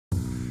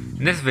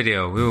In this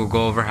video, we will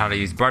go over how to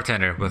use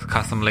BarTender with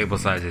custom label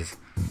sizes.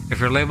 If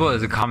your label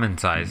is a common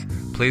size,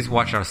 please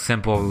watch our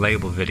simple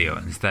label video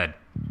instead.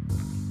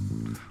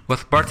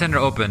 With BarTender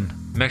open,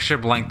 make sure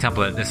blank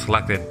template is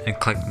selected and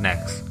click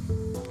Next.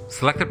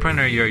 Select the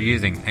printer you are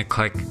using and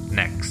click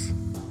Next.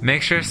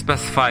 Make sure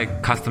specify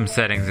custom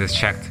settings is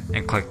checked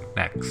and click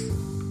Next.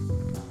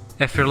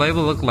 If your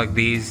label look like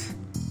these,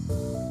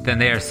 then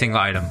they are single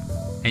item,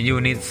 and you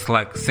will need to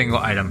select single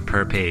item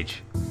per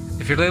page.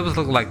 If your labels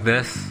look like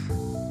this,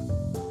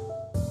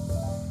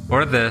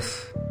 or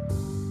this,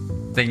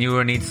 then you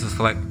will need to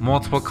select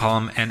multiple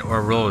column and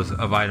or rows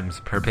of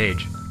items per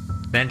page.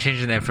 Then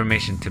change the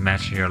information to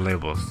match your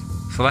labels.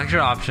 Select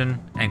your option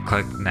and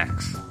click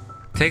Next.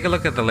 Take a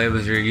look at the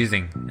labels you're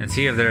using and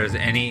see if there is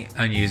any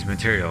unused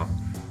material.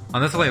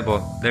 On this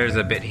label, there is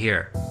a bit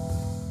here.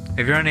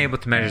 If you're unable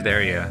to measure the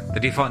area, the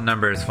default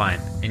number is fine,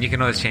 and you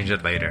can always change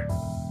it later.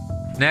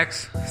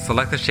 Next,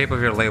 select the shape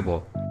of your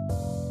label.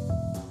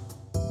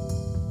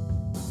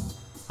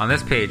 On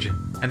this page,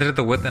 enter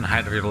the width and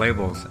height of your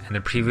labels, and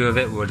the preview of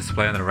it will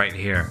display on the right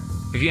here.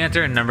 If you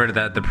enter a number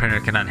that the printer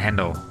cannot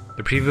handle,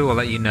 the preview will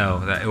let you know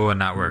that it will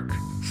not work.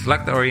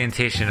 Select the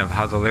orientation of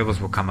how the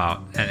labels will come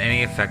out and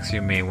any effects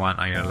you may want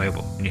on your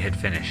label when you hit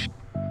finish.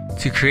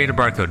 To create a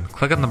barcode,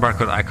 click on the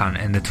barcode icon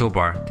in the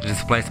toolbar to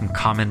display some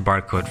common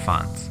barcode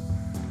fonts.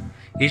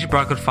 Each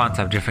barcode fonts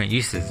have different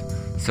uses,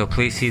 so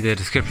please see the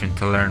description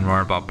to learn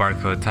more about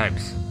barcode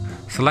types.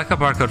 Select a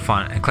barcode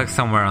font and click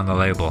somewhere on the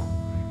label.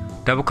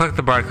 Double-click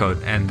the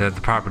barcode and the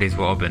properties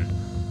will open.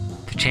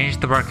 To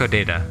change the barcode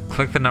data,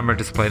 click the number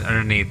displayed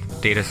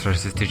underneath data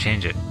sources to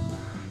change it.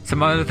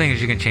 Some other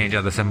things you can change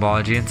are the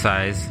symbology and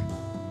size,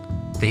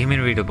 the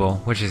human readable,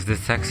 which is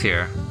this text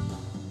here,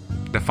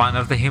 the font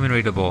of the human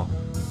readable,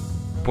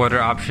 border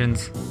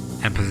options,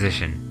 and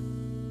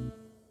position.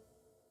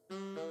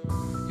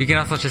 You can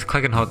also just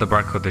click and hold the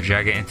barcode to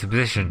drag it into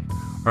position,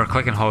 or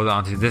click and hold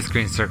onto this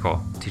green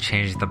circle to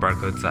change the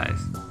barcode size.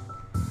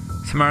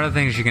 Some other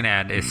things you can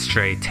add is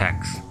stray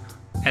text.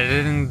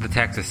 Editing the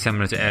text is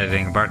similar to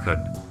editing a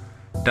barcode.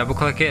 Double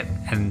click it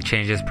and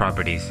change its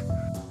properties.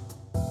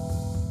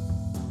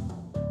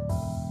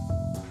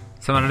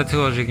 Some other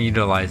tools you can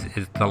utilize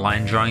is the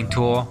line drawing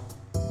tool,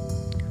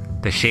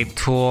 the shape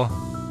tool,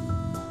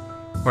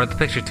 or the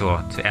picture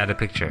tool to add a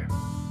picture.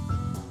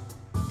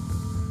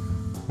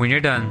 When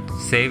you're done,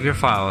 save your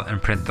file and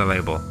print the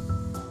label.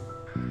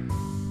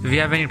 If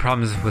you have any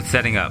problems with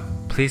setting up,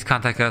 please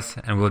contact us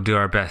and we'll do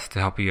our best to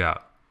help you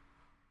out.